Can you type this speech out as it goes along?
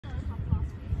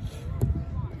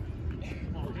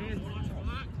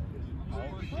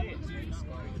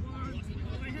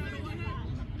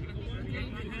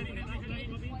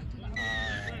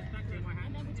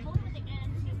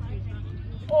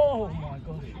Oh my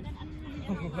god.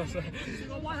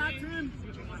 What happened?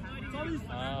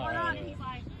 Ah. He's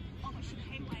like, oh, but she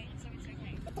came late, so it's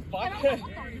okay. What the fuck?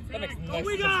 That makes no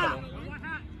sense at all.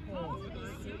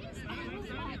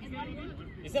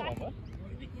 Is that one word?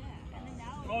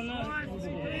 Oh no.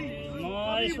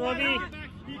 Nice, Robbie.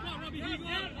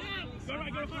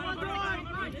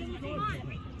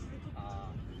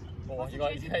 Well, you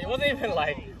got, it wasn't even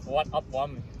like what up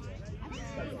one.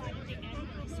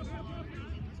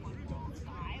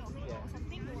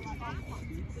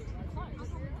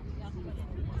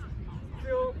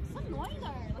 It's annoying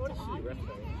though. What is she?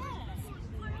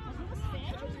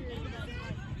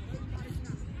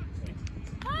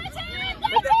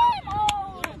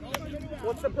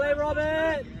 What's the play,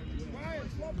 Robert?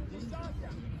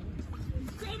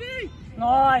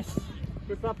 Nice.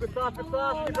 Good stuff, good stuff, good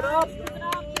stuff. Keep it up. Keep it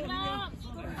up, keep it up.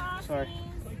 Sorry.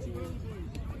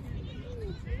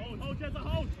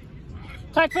 Hold.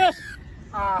 Take this.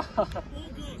 Ah. Nice.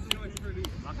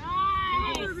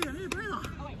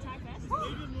 Oh wait, tag this.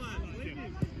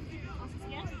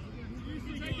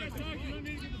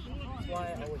 That's why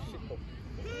I was shitful.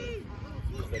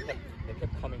 They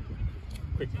kept coming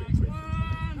quick.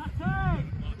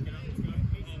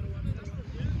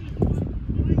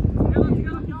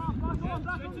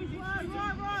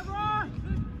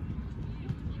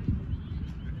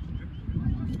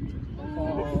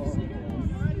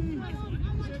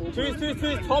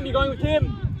 Two. Tom, you're going with Tim.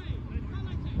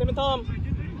 Tim and Tom.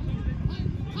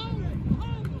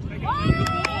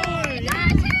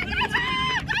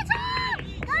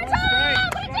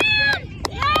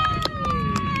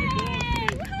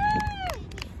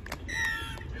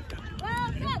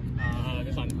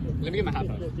 Let me get my hat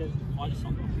first.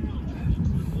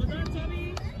 Well done, Tommy.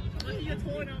 Lucky you're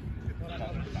tall enough.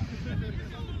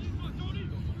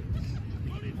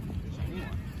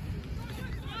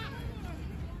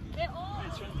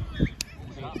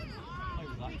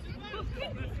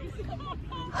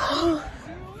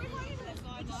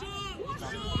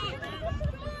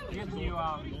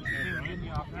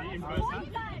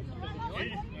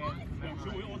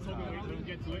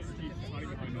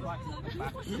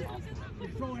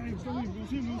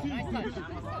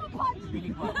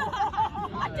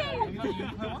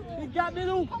 He got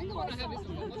middle.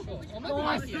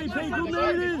 Nice, three people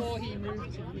moving.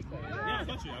 Yeah, I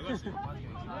got you.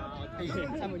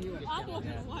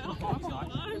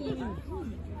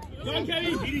 Go on,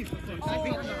 Kenny.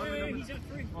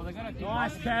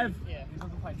 Nice, Kev.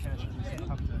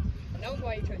 That was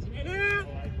why he chose you.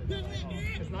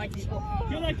 Because Nike.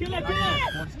 Kill it. Yeah,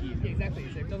 exactly.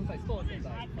 So if it doesn't play sports, it's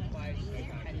like, why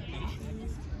can he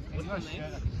What's your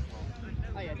name?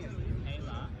 Oh, yeah,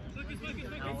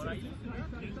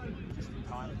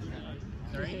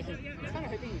 Sorry? I was kind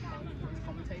of hoping you'd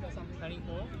commentate or something. Turning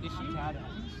 4? This year?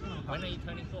 When are you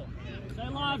turning 4? Stay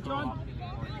alive, John.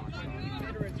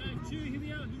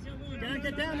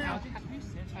 Get down now.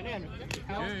 I know.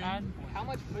 How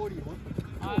much more do you want?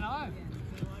 I know.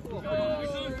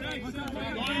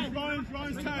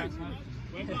 Ryan's tag.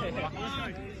 It's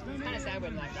kind of sad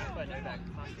when like that, but no back.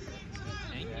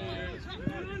 Thank you.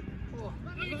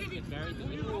 It's very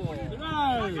difficult.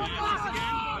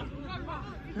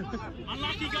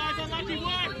 Unlucky guys, unlucky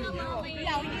work. Did we eat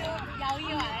all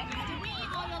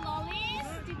your lollies?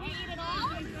 Did we eat it all?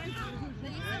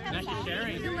 Thanks for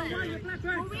sharing. We'll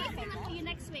refill it for you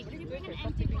next week. Did you bring an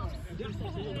empty box?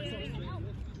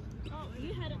 Oh,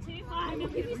 you had it too? Fine, we'll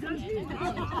give you some.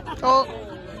 Oh.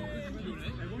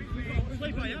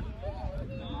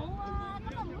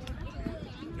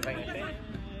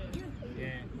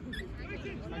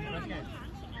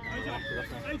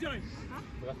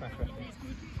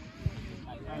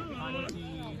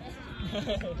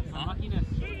 Unluckiness.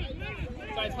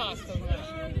 So it's pass, doesn't matter.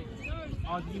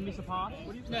 Oh, did you miss a pass?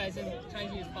 No, it's in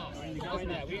changing his pass. It doesn't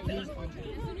matter. We didn't lose points.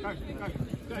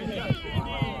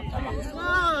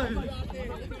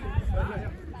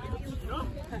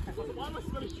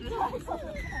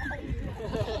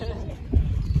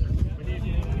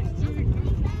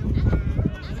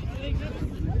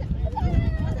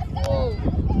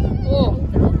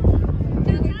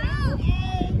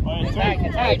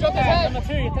 Tag, drop the tag. Number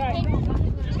 2, tag.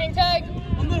 King tag.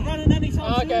 I'm not running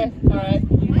anytime soon. Okay, alright.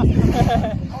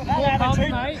 Four comes,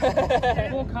 mate.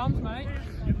 4 comes, mate.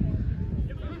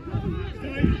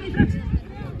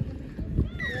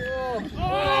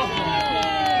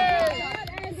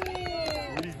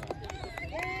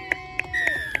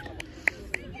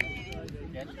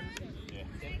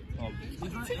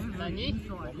 Andy?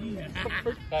 Go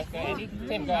Andy.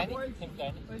 Tim, go Andy. Tim, go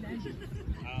Andy.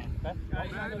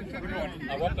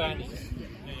 I won't go Andy.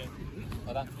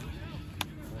 Well done.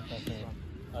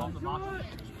 On the mark.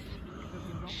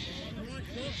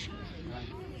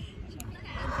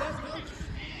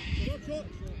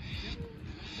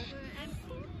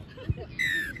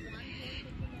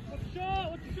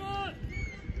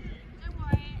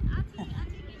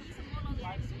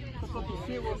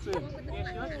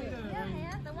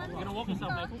 You're gonna walk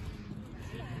yourself, Michael?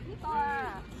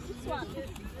 This one.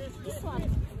 This one.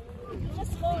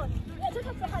 Just slow. Yeah, just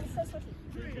have the hand so swiftly.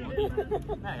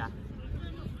 Này à?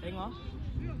 Tiếng đó.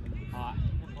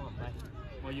 Rồi, đây.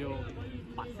 Mời vô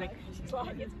bạch xích.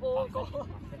 Try it's all gone.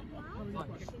 Rồi,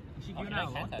 chị kêu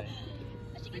nào hả?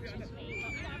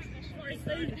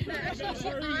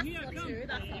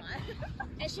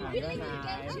 And she really didn't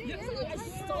get it. She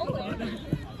stole it.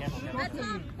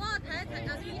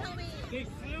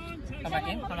 Come back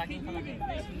in, come back in, come back in.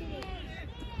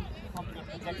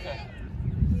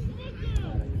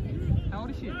 How old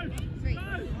is she? 3.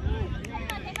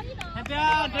 Head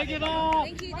down, take it off.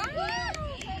 Thank you.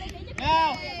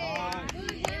 Now.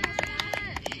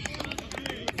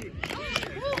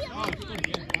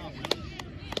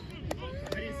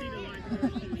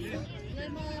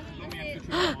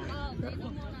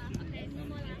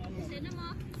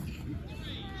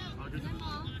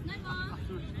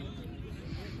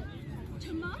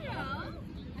 Tomorrow?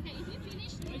 Okay, if you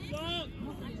finish this,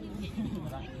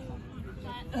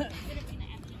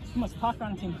 Too much park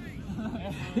run team.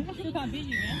 You can't beat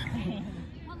you, man.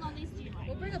 what long is do you like?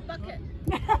 We'll bring a bucket.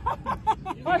 Get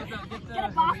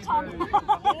a bathtub.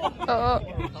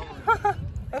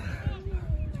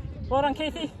 Well done,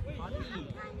 Casey.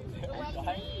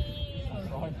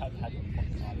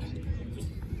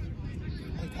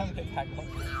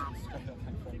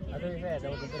 I think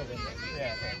there was a bit of it.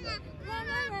 Yeah.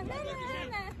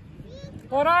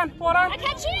 Well done, well done. I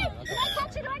catch you! Did I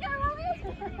catch you? Do I go around me?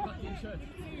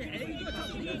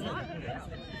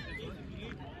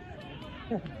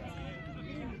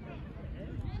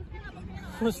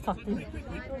 Push tuck in.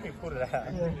 You put it out.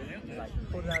 Yeah. Like,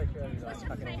 put it out and like,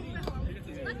 tuck it in.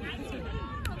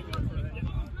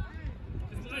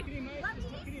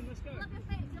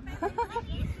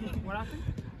 What happened?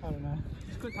 I don't know.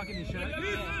 Just quit tucking his shirt.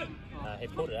 He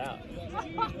pulled it out.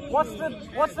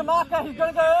 What's the marker? He's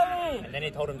gonna go early. And then he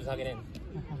told him to tuck it in.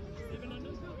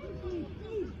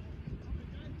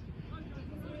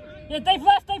 Yeah, deep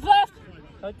left, deep left.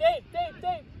 Oh, deep.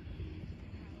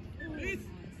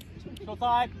 Short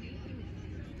side.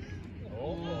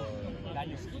 Oh, that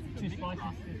is too spicy.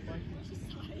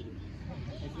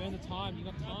 Burn the time. You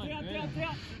got time.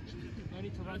 No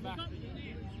need to run back.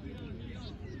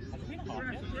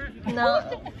 No.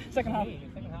 Second half.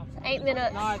 8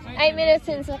 minutes. 8 minutes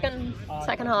in second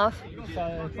half.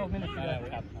 So 12 minutes to go.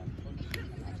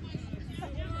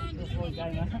 Feels really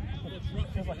game, man.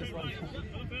 Feels like it's really.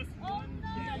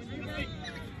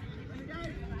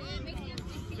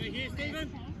 Stay here, Stephen.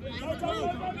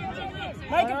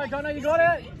 Make it, Jono, you got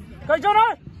it. Go,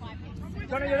 Jono.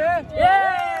 Jono, you're there.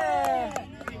 Yeah.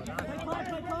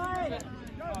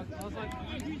 I was like,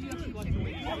 who do you actually like to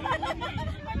win?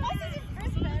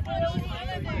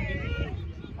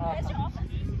 Where's your office?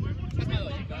 That's my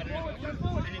logic, I don't know. And it's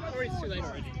already too late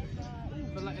already.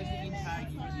 But like, as an in-tag,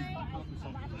 you use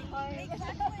Microsoft.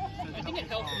 I think it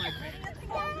helps with my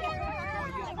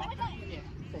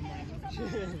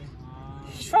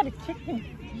He's trying to kick me.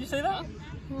 Did you see that?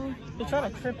 He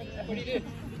tried to trip. What do you do?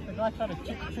 The guy tried to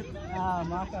trip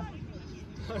marker.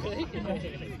 Oh, really?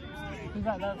 He's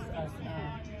like, that's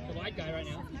The white guy right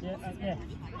now. yeah.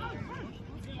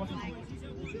 What's his name?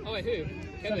 Oh, wait, who?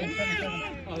 Kevin? 7.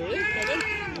 Oh, really? Kevin?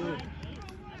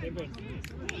 Kevin.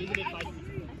 He's a bit feisty.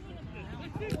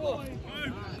 Oh.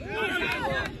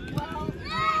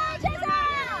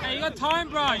 Hey, you got time,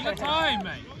 bro. You got time,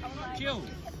 mate. Chill.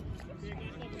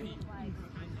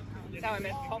 That's how I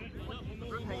met Tom.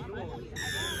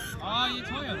 Oh, you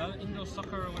told me about indoor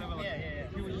soccer or whatever. Like, Yeah.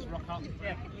 people just rock up.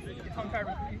 Yeah. Tom tried to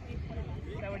recruit.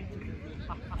 Is that what he did?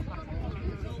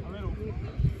 A little.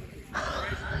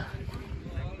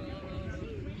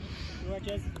 You alright,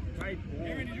 Jez? Right.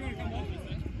 Aaron, did you want to come off this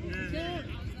then? Yeah.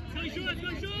 Go short!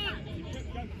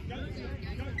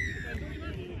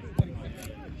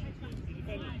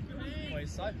 Oh,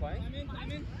 he's side playing.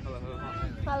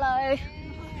 Hello.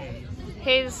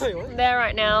 He's there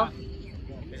right now.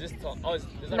 Is this Tom? Oh, is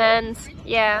that Men's.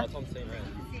 Yeah. Oh, Tom's team, right?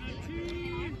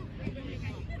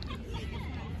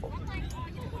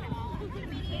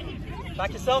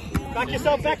 Back yourself. There you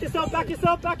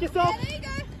go.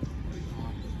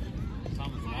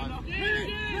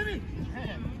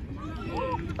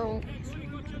 Oh.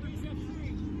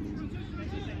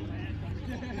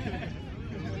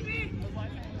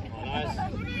 Nice.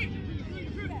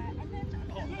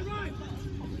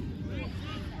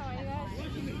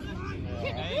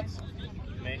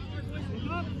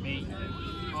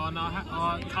 no,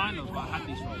 kind of, but I had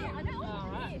these for a while.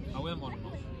 I wear them on and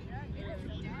off.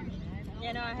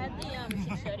 Yeah, no, I had the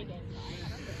 6:30 game.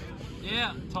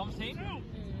 Yeah, Tom's team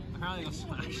apparently got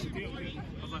smashed. I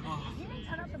was like, oh,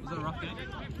 was that a rough game? It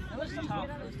was tough.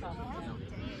 It was tough.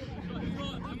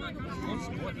 What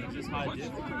sport is this hard?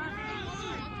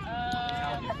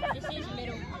 This is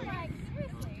middle.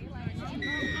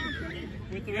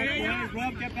 With the red boys,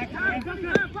 Rob, get back to the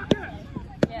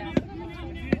Yeah.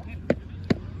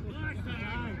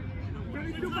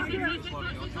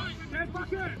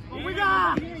 We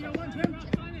got!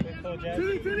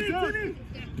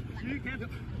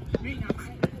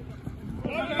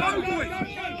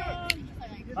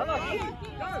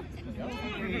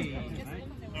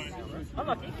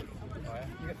 Unlucky.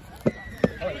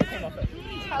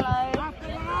 Hello.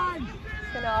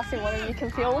 Gonna ask you whether you can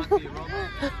film.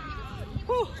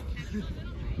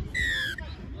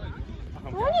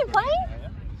 Weren't you playing?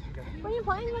 Were you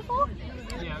playing before?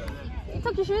 Yeah. You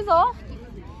took your shoes off?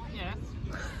 Yeah.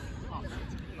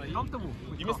 Comfortable.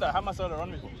 You missed that. How much soda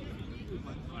run me for?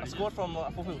 I scored from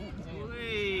full field.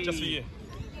 Just for you.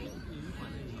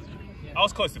 I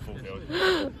was close to full field.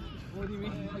 What do you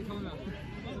mean? What are you talking about?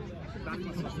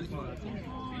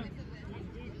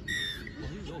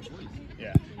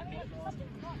 Yeah.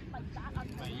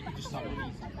 Mate, you can just start with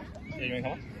these. Yeah, you want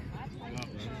to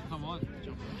Come on. come on?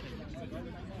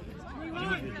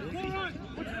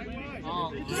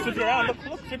 Just flip it around. Look,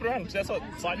 flip it around. That's what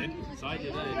Side did. Side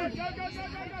did, eh?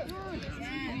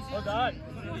 Well done.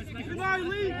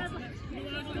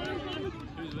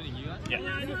 Who's winning, you guys? Yeah.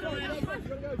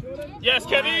 Yes,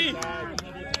 Kevin!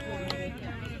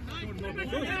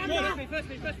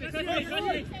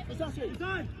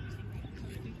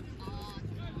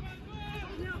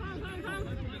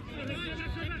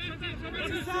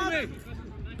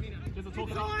 Just to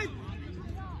talk it up.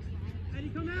 Eddie,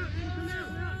 come out!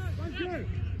 Right here!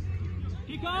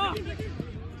 Kick off!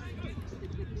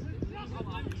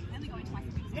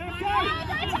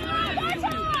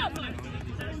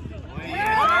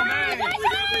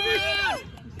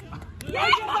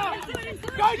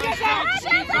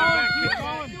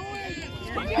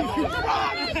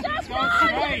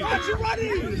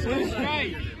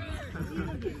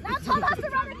 Now Tom has to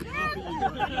run again!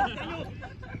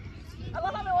 I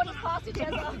love how we all just pass each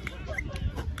other.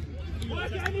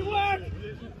 Work, Andy, work!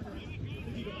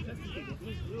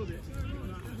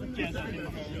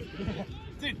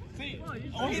 Dude, see,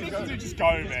 all you need to do is just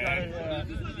go, man.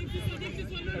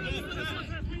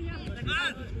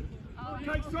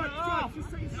 Okay, strike.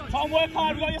 Tom, work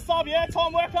hard. We got your sub, yeah?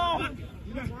 Tom, work hard.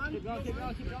 Keep going.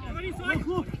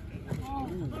 Look.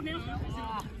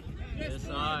 Yes,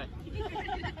 I.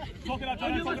 Talk it up,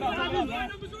 Johnny. Talk it up,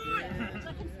 man.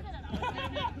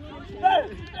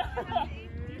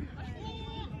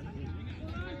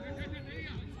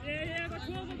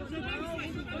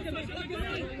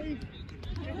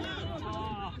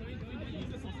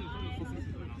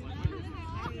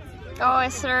 Oh,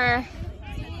 it's through.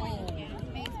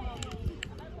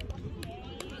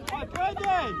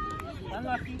 Brendan!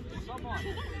 Unlucky. Is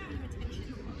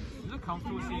it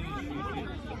comfortable seeing these shoes?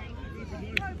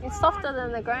 It's softer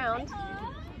than the ground.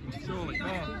 Surely.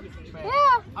 Yeah.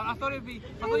 I thought it'd be.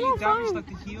 I Yeah, thought you damaged fine. like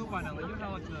the heel by now. Like you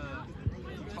know, like the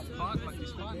top part, like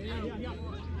this part.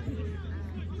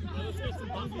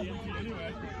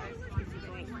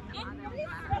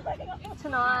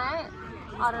 Tonight,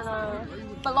 I don't know.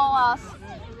 Below us.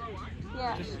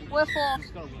 Yeah, we're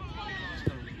fourth.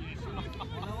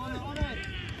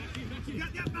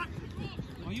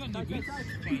 Oh, you got no boots?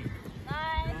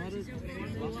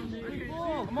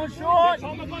 Come on, short.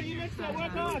 Tom, I got you next to it.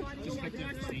 Work hard. Just like the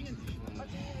distinction.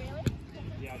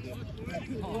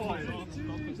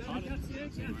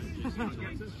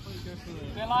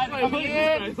 They're like, come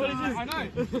here. I know.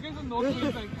 You guys are not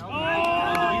doing like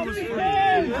Oh,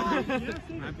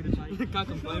 can't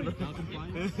complain, bro. Can't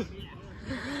complain.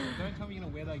 Don't tell me you're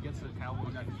gonna wear that against the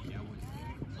Cowboys.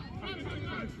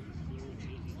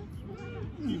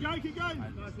 Keep going.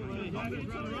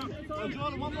 Oh,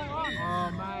 Jordan, one more run.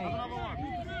 Oh, mate.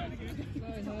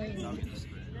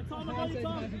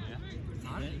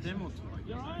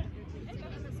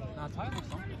 Nah, tight looks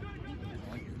something.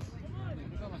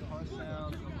 Got like horse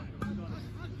sounds.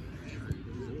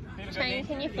 Shane,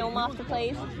 can you film after,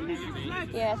 please?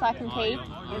 Yes, I can pee.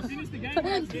 I'm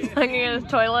going to the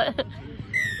toilet.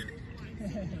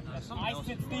 Nice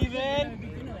hit, Steven.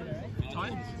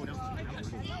 Tight?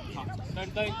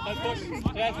 Don't push.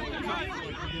 Yes.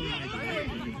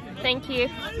 Thank you.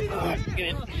 Get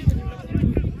in.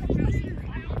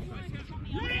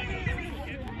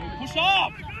 Push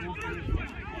up.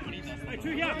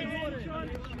 Two here.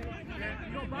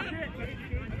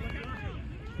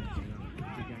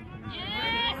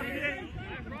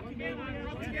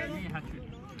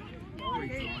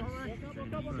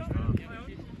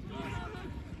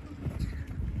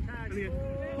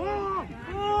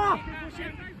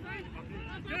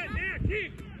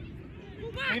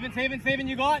 Steven,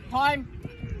 you got time?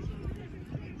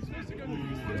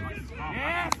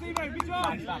 Yeah, Steven, good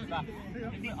job! Stop.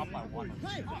 Up by one.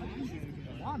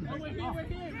 We're here, we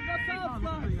got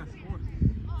subs,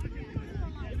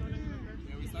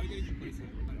 we started getting complacent.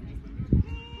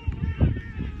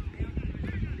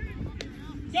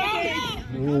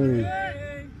 Ooh.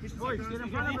 Boys, get in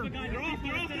front of him.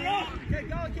 They're off. Keep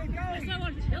going. There's no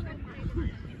one chilling.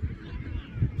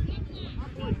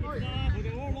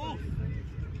 They're all off.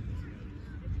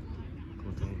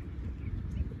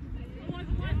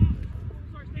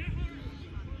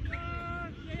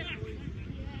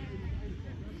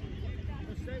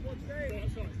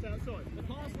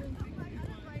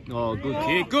 Oh,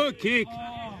 good kick.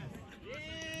 Yeah,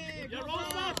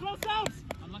 roll subs.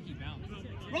 Unlucky bounce.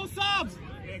 Roll subs.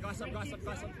 Yeah, guys up.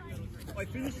 I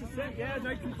finished the set. Yeah,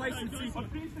 no complacency. I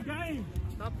finished the game.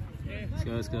 Stop. Yeah.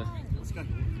 Let's go.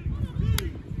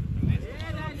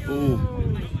 Yeah, Ooh.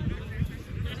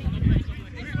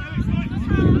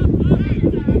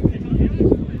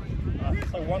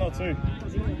 So 1 or 2.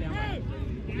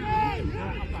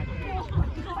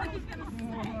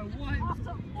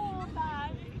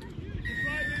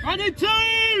 I need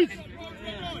 2s!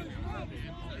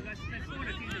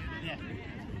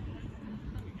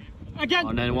 Again!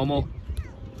 And then one more.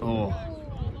 Oh.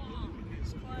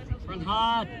 Run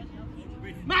hard.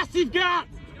 Massive gap!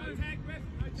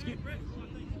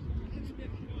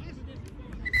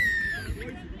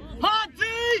 Hard D!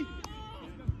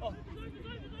 Oh.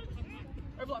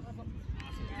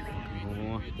 One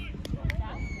more.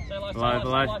 Stay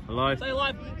alive. Alive. Stay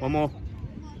alive. One more.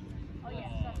 Oh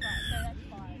yes, that's right. So that's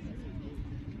 5.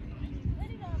 Where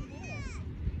did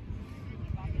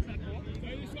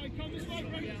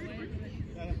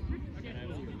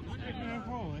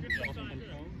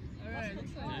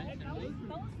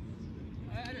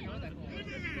I don't know that ball.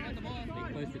 Got the ball.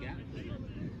 Close the gap.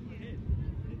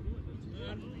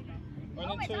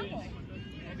 Oh, wait, that ball.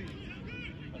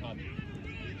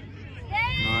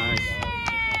 Nice.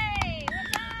 Yay!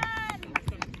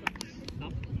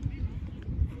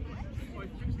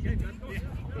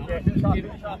 Well done!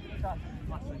 Finish up.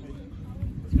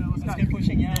 Let's keep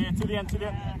pushing, yeah. To the end.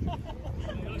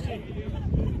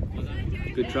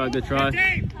 Good try. That's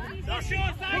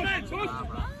short, Simon!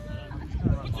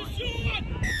 What's a short?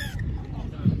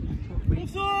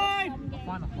 Offside!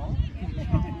 Find a hole.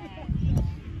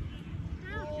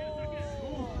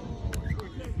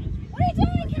 What are you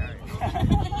doing?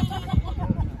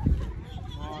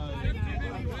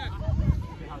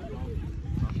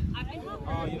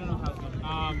 Oh, you don't know how it's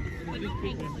going.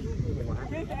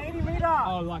 80 meter!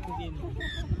 Oh, like again.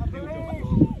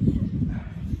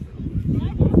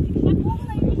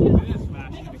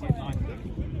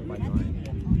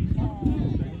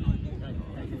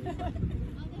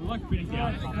 Like pretty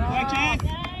down. Keep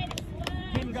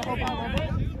going.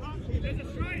 There's a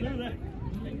straight.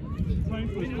 Playing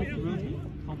for his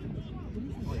confidence.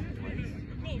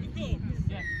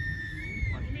 Yeah.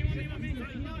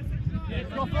 Yeah,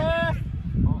 go first.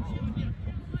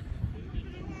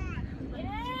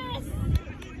 Yes!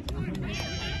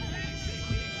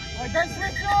 Go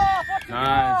switch off. What's the goal?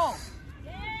 Nice.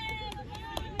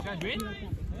 Guys win?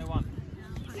 They won.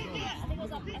 I think it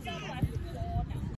was up. I saw 5.